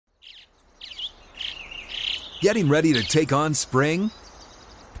Getting ready to take on spring?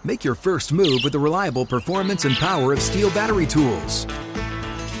 Make your first move with the reliable performance and power of Steel battery tools.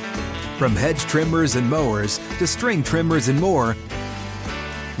 From hedge trimmers and mowers to string trimmers and more,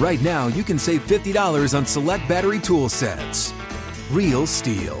 right now you can save $50 on select battery tool sets. Real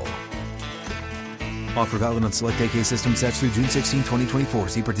Steel. Offer valid on select AK system sets through June 16, 2024.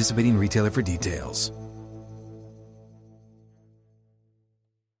 See participating retailer for details.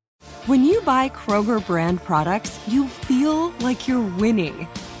 When you buy Kroger brand products, you feel like you're winning.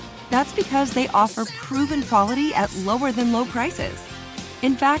 That's because they offer proven quality at lower than low prices.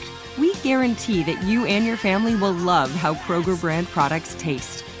 In fact, we guarantee that you and your family will love how Kroger brand products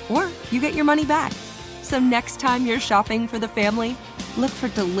taste, or you get your money back. So next time you're shopping for the family, look for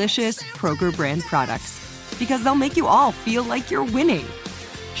delicious Kroger brand products, because they'll make you all feel like you're winning.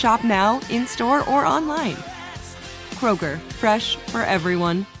 Shop now, in-store, or online. Kroger, fresh for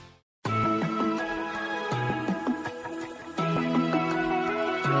everyone.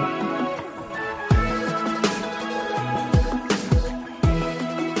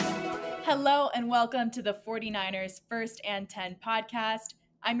 Hello and welcome to the 49ers First and 10 podcast.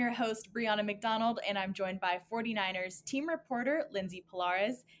 I'm your host, Brianna McDonald, and I'm joined by 49ers team reporter, Lindsay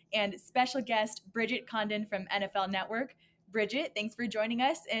Pilares, and special guest, Bridget Condon from NFL Network. Bridget, thanks for joining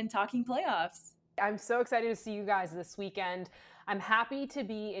us and talking playoffs. I'm so excited to see you guys this weekend. I'm happy to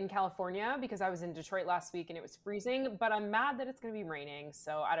be in California because I was in Detroit last week and it was freezing, but I'm mad that it's going to be raining.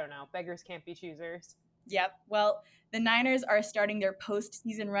 So I don't know. Beggars can't be choosers. Yep. Well, the Niners are starting their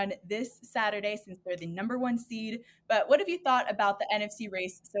postseason run this Saturday since they're the number one seed. But what have you thought about the NFC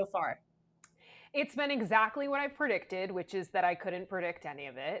race so far? It's been exactly what I predicted, which is that I couldn't predict any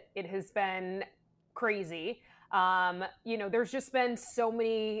of it. It has been crazy. There's just been so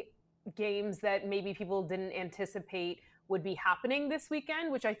many games that maybe people didn't anticipate would be happening this weekend,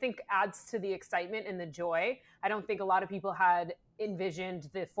 which I think adds to the excitement and the joy. I don't think a lot of people had envisioned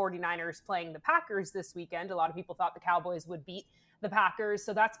the 49ers playing the Packers this weekend. A lot of people thought the Cowboys would beat the Packers.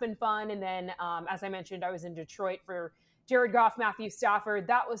 So that's been fun. And then, as I mentioned, I was in Detroit for Jared Goff, Matthew Stafford.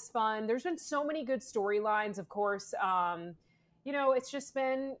 That was fun. There's been so many good storylines, of course. It's just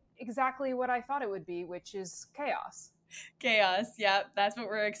been exactly what I thought it would be, which is chaos. Chaos. Yeah, that's what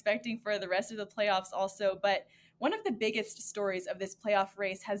we're expecting for the rest of the playoffs also. But one of the biggest stories of this playoff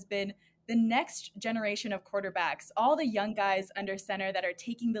race has been the next generation of quarterbacks, all the young guys under center that are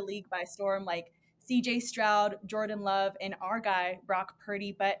taking the league by storm, like CJ Stroud, Jordan Love, and our guy, Brock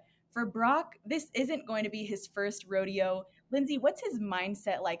Purdy. But for Brock, this isn't going to be his first rodeo. Lindsay, what's his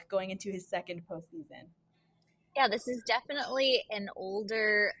mindset like going into his second postseason? Yeah, this is definitely an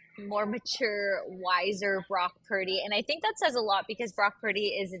older, more mature, wiser Brock Purdy. And I think that says a lot because Brock Purdy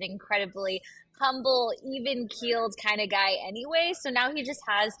is an incredibly humble, even-keeled kind of guy anyway. So now he just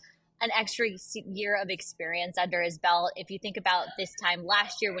has an extra year of experience under his belt. If you think about this time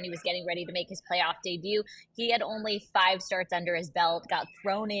last year when he was getting ready to make his playoff debut, he had only 5 starts under his belt, got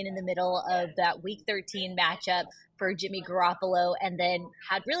thrown in the middle of that Week 13 matchup for Jimmy Garoppolo, and then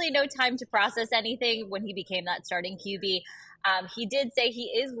had really no time to process anything when he became that starting QB. He did say he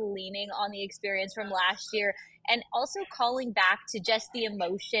is leaning on the experience from last year and also calling back to just the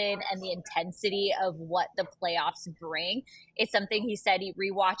emotion and the intensity of what the playoffs bring. It's something he said he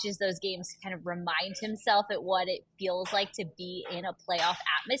rewatches those games to kind of remind himself at what it feels like to be in a playoff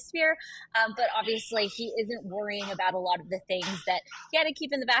atmosphere. But obviously he isn't worrying about a lot of the things that he had to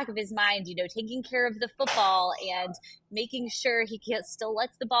keep in the back of his mind, taking care of the football and making sure he still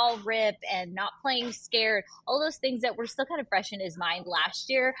lets the ball rip and not playing scared, all those things that were still kind of fresh in his mind last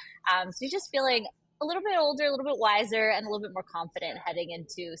year. So he's just feeling a little bit older, a little bit wiser, and a little bit more confident heading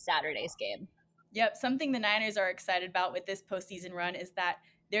into Saturday's game. Yep, something the Niners are excited about with this postseason run is that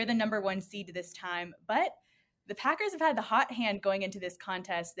they're the number one seed this time, but the Packers have had the hot hand going into this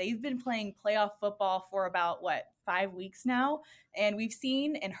contest. They've been playing playoff football for about, 5 weeks now, and we've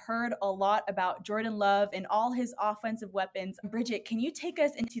seen and heard a lot about Jordan Love and all his offensive weapons. Bridget, can you take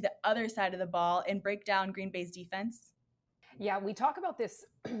us into the other side of the ball and break down Green Bay's defense? Yeah, we talk about this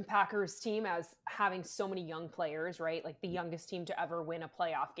Packers team as having so many young players, right? Like the youngest team to ever win a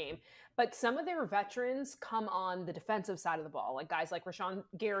playoff game. But some of their veterans come on the defensive side of the ball, like guys like Rashawn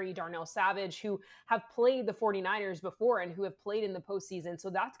Gary, Darnell Savage, who have played the 49ers before and who have played in the postseason. So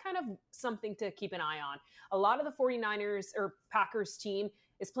that's kind of something to keep an eye on. A lot of the 49ers or Packers team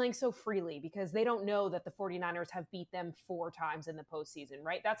is playing so freely because they don't know that the 49ers have beat them 4 times in the postseason,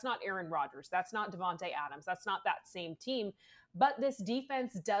 right? That's not Aaron Rodgers. That's not Devontae Adams. That's not that same team. But this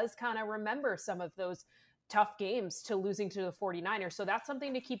defense does kind of remember some of those tough games to losing to the 49ers. So that's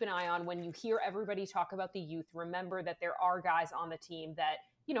something to keep an eye on when you hear everybody talk about the youth. Remember that there are guys on the team that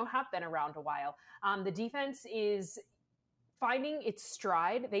have been around a while. The defense is finding its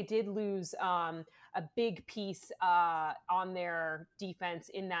stride. They did lose a big piece on their defense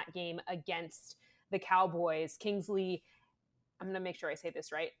in that game against the Cowboys. Kingsley, I'm going to make sure I say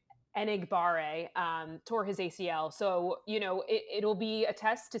this right, Enigbare tore his ACL. So, it'll be a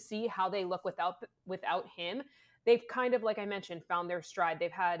test to see how they look without him. They've kind of, like I mentioned, found their stride.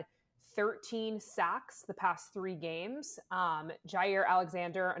 They've had 13 sacks the past 3 games. Jair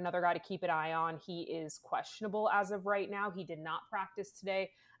Alexander, another guy to keep an eye on. He is questionable as of right now. He did not practice today.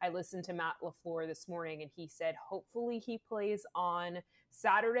 I listened to Matt LaFleur this morning, and he said hopefully he plays on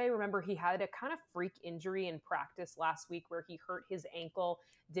Saturday. Remember, he had a kind of freak injury in practice last week where he hurt his ankle,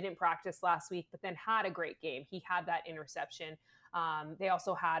 didn't practice last week, but then had a great game. He had that interception. They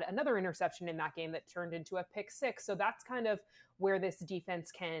also had another interception in that game that turned into a pick 6. So that's kind of where this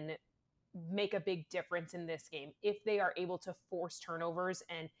defense can make a big difference in this game. If they are able to force turnovers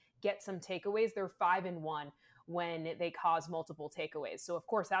and get some takeaways, they're 5-1 when they cause multiple takeaways. So of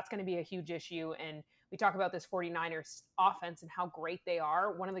course that's going to be a huge issue. And we talk about this 49ers offense and how great they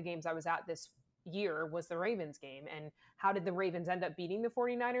are. One of the games I was at this year was the Ravens game. And how did the Ravens end up beating the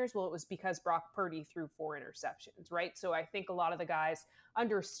 49ers? Well, it was because Brock Purdy threw 4 interceptions, right? So I think a lot of the guys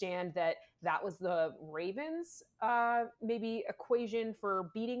understand that was the Ravens maybe equation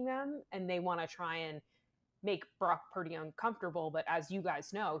for beating them, and they want to try and make Brock Purdy uncomfortable. But as you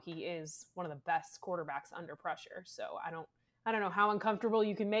guys know, he is one of the best quarterbacks under pressure. So I don't know how uncomfortable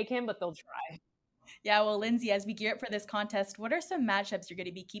you can make him, but they'll try. Yeah, well, Lindsay, as we gear up for this contest, what are some matchups you're going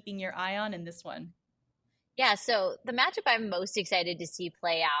to be keeping your eye on in this one? Yeah, so the matchup I'm most excited to see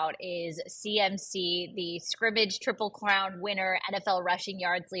play out is CMC, the scrimmage Triple Crown winner, NFL rushing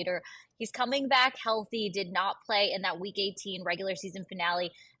yards leader. He's coming back healthy, did not play in that Week 18 regular season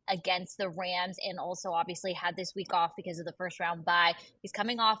finale against the Rams, and also obviously had this week off because of the first round bye. He's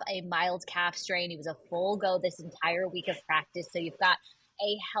coming off a mild calf strain. He was a full go this entire week of practice. So you've got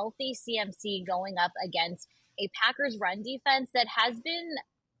a healthy CMC going up against a Packers run defense that has been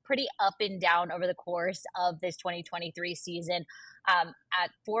pretty up and down over the course of this 2023 season. At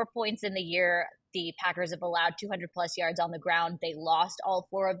 4 points in the year, the Packers have allowed 200 plus yards on the ground. They lost all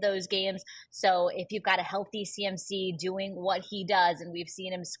 4 of those games. So if you've got a healthy CMC doing what he does, and we've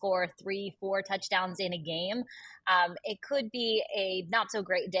seen him score 3-4 touchdowns in a game, it could be a not so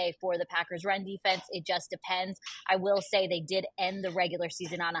great day for the Packers run defense. It just depends. I will say they did end the regular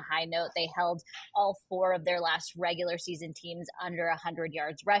season on a high note. They held all 4 of their last regular season teams under 100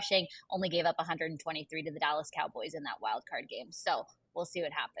 yards rushing, only gave up 123 to the Dallas Cowboys in that wild card game. So we'll see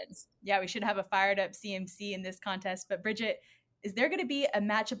what happens. Yeah, we should have a fired up CMC in this contest. But Bridget, is there going to be a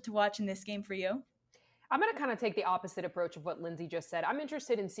matchup to watch in this game for you? I'm going to kind of take the opposite approach of what Lindsay just said. I'm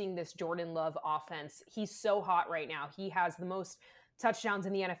interested in seeing this Jordan Love offense. He's so hot right now. He has the most touchdowns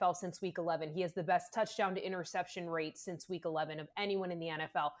in the NFL since week 11. He has the best touchdown to interception rate since week 11 of anyone in the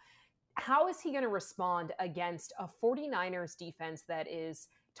NFL. How is he going to respond against a 49ers defense that is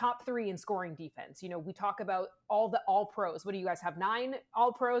top 3 in scoring defense? We talk about all pros. What do you guys have? 9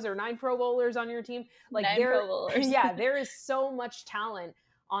 all pros or 9 Pro Bowlers on your team? 9 Pro Bowlers. Yeah, there is so much talent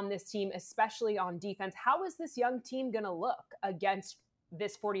on this team, especially on defense. How is this young team going to look against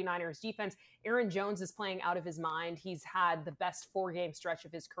this 49ers defense? Aaron Jones is playing out of his mind. He's had the best 4-game stretch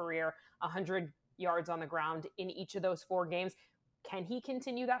of his career, 100 yards on the ground in each of those 4 games. Can he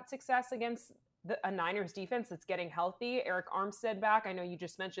continue that success against a Niners defense that's getting healthy? Eric Armstead back. I know you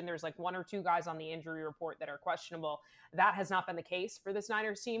just mentioned there's like 1 or 2 guys on the injury report that are questionable. That has not been the case for this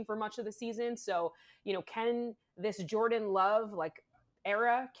Niners team for much of the season. So, can this Jordan Love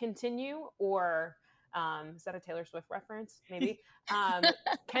era continue, or is that a Taylor Swift reference? Maybe.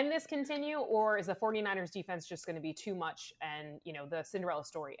 Can this continue, or is the 49ers defense just going to be too much and, the Cinderella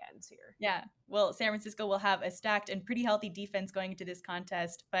story ends here? Yeah. Well, San Francisco will have a stacked and pretty healthy defense going into this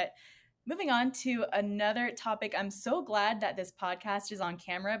contest. But moving on to another topic, I'm so glad that this podcast is on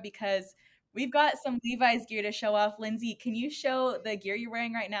camera because we've got some Levi's gear to show off. Lindsay, can you show the gear you're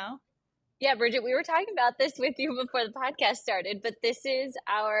wearing right now? Yeah, Bridget, we were talking about this with you before the podcast started, but this is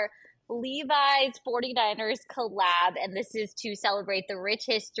our Levi's 49ers collab, and this is to celebrate the rich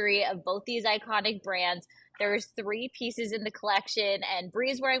history of both these iconic brands. There's 3 pieces in the collection, and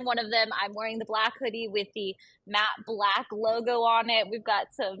Bree's wearing one of them. I'm wearing the black hoodie with the matte black logo on it. We've got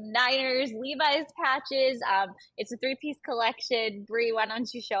some Niners Levi's patches. It's a 3-piece collection. Bree, why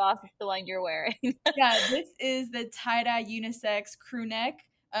don't you show off the one you're wearing? Yeah, this is the tie-dye unisex crew neck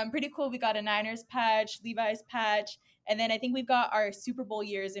Pretty cool. We got a Niners patch, Levi's patch, and then I think we've got our Super Bowl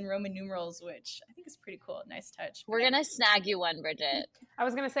years in Roman numerals, which I think is pretty cool. Nice touch. We're going to snag you one, Bridget. I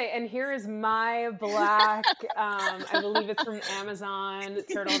was going to say, and here is my black, I believe it's from Amazon,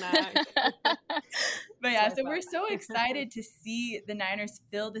 turtleneck. But yeah, so we're so excited to see the Niners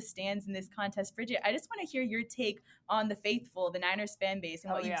fill the stands in this contest. Bridget, I just want to hear your take on the faithful, the Niners fan base,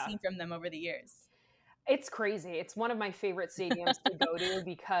 and what you've seen from them over the years. It's crazy. It's one of my favorite stadiums to go to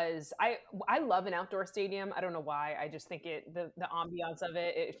because I love an outdoor stadium. I don't know why. I just think the ambiance of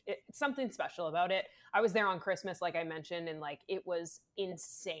it's something special about it. I was there on Christmas, like I mentioned, and like it was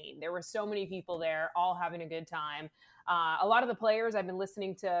insane. There were so many people there, all having a good time. A lot of the players, I've been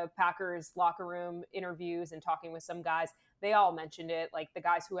listening to Packers locker room interviews and talking with some guys. They all mentioned it. Like the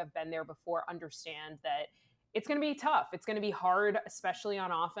guys who have been there before understand that it's going to be tough. It's going to be hard, especially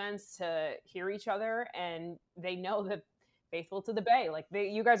on offense, to hear each other. And they know that faithful to the Bay, like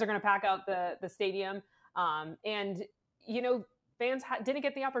you guys are going to pack out the stadium. And, you know, fans didn't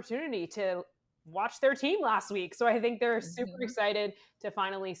get the opportunity to watch their team last week. So I think they're super excited to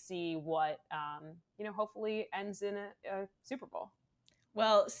finally see what, hopefully ends in a Super Bowl.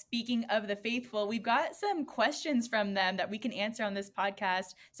 Well, speaking of the faithful, we've got some questions from them that we can answer on this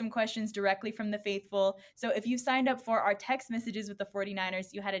podcast, some questions directly from the faithful. So if you signed up for our text messages with the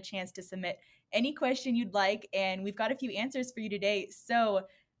 49ers, you had a chance to submit any question you'd like, and we've got a few answers for you today. So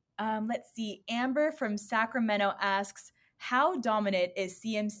let's see. Amber from Sacramento asks, how dominant is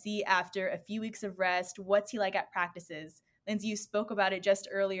CMC after a few weeks of rest? What's he like at practices? Lindsay, you spoke about it just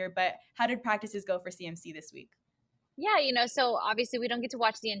earlier, but how did practices go for CMC this week? Yeah, so obviously we don't get to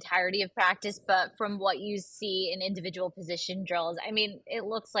watch the entirety of practice, but from what you see in individual position drills, I mean, it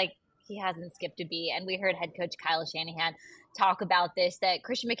looks like he hasn't skipped a beat. And we heard head coach Kyle Shanahan talk about this, that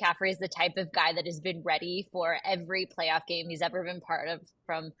Christian McCaffrey is the type of guy that has been ready for every playoff game he's ever been part of,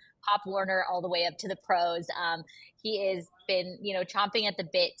 from Pop Warner all the way up to the pros. He has been, chomping at the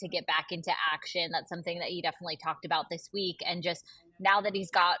bit to get back into action. That's something that he definitely talked about this week. And just now that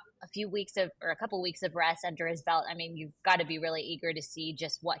he's got a couple weeks of rest under his belt, I mean, you've got to be really eager to see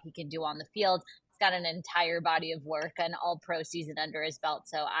just what he can do on the field. He's got an entire body of work, an all-pro season under his belt.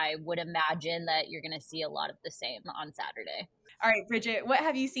 So I would imagine that you're going to see a lot of the same on Saturday. All right, Bridget, what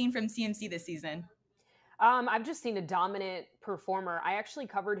have you seen from CMC this season? I've just seen a dominant performer. I actually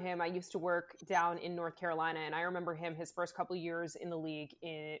covered him. I used to work down in North Carolina, and I remember him his first couple of years in the league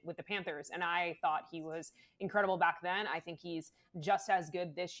with the Panthers, and I thought he was incredible back then. I think he's just as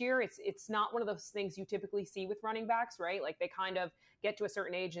good this year. It's not one of those things you typically see with running backs, right? Like they kind of get to a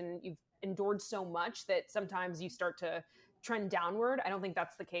certain age and you've endured so much that sometimes you start to trend downward. I don't think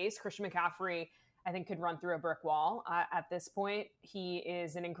that's the case. Christian McCaffrey, I think, could run through a brick wall at this point. He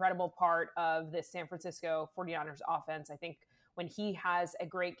is an incredible part of the San Francisco 49ers offense. I think when he has a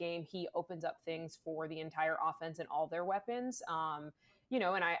great game, he opens up things for the entire offense and all their weapons. And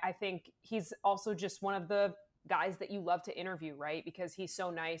I think he's also just one of the guys that you love to interview, right? Because he's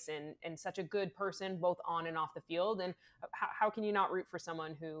so nice and such a good person, both on and off the field. And how can you not root for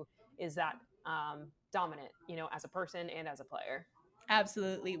someone who is that dominant, as a person and as a player?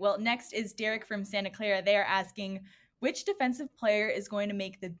 Absolutely. Well, next is Derek from Santa Clara. They are asking, which defensive player is going to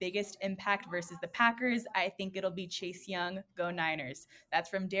make the biggest impact versus the Packers? I think it'll be Chase Young. Go Niners. That's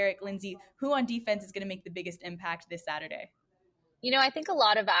from Derek. Lindsay, who on defense is going to make the biggest impact this Saturday? I think a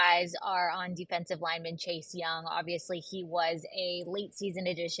lot of eyes are on defensive lineman Chase Young. Obviously, he was a late season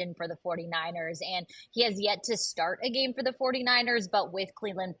addition for the 49ers, and he has yet to start a game for the 49ers, but with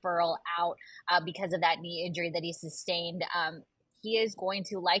Cleveland Ferrell out because of that knee injury that he sustained, he is going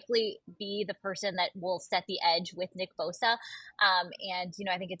to likely be the person that will set the edge with Nick Bosa. I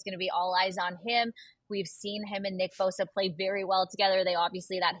think it's going to be all eyes on him. We've seen him and Nick Bosa play very well together. They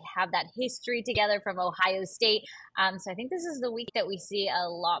obviously have that history together from Ohio State. So I think this is the week that we see a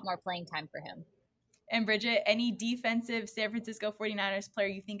lot more playing time for him. And Bridget, any defensive San Francisco 49ers player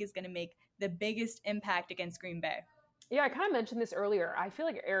you think is going to make the biggest impact against Green Bay? Yeah, I kind of mentioned this earlier. I feel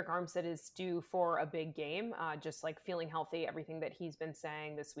like Eric Armstead is due for a big game, just like feeling healthy, everything that he's been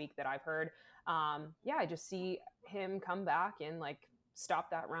saying this week that I've heard. I just see him come back and like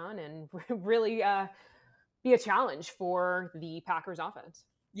stop that run and really be a challenge for the Packers offense.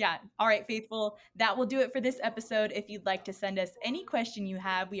 Yeah. All right, faithful. That will do it for this episode. If you'd like to send us any question you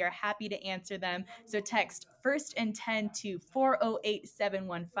have, we are happy to answer them. So text first and 10 to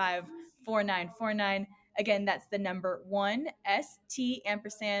 408-715-4949. Again, that's the number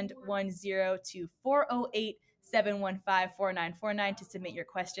 1ST&10 to 408-715-4949 to submit your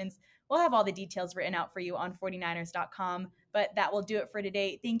questions. We'll have all the details written out for you on 49ers.com, but that will do it for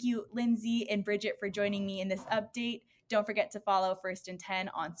today. Thank you, Lindsay and Bridget, for joining me in this update. Don't forget to follow First and 10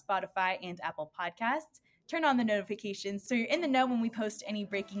 on Spotify and Apple Podcasts. Turn on the notifications so you're in the know when we post any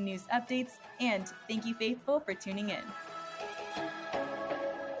breaking news updates. And thank you, Faithful, for tuning in.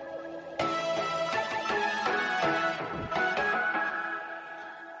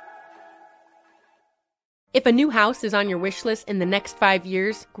 If a new house is on your wish list in the next 5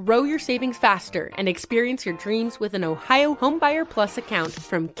 years, grow your savings faster and experience your dreams with an Ohio Homebuyer Plus account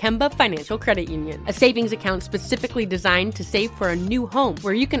from Kemba Financial Credit Union. A savings account specifically designed to save for a new home,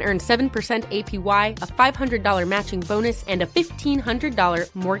 where you can earn 7% APY, a $500 matching bonus, and a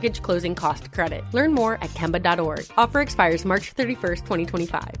 $1,500 mortgage closing cost credit. Learn more at Kemba.org. Offer expires March 31st,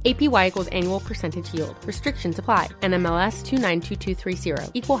 2025. APY equals annual percentage yield. Restrictions apply. NMLS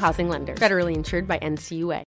 292230. Equal housing lender. Federally insured by NCUA.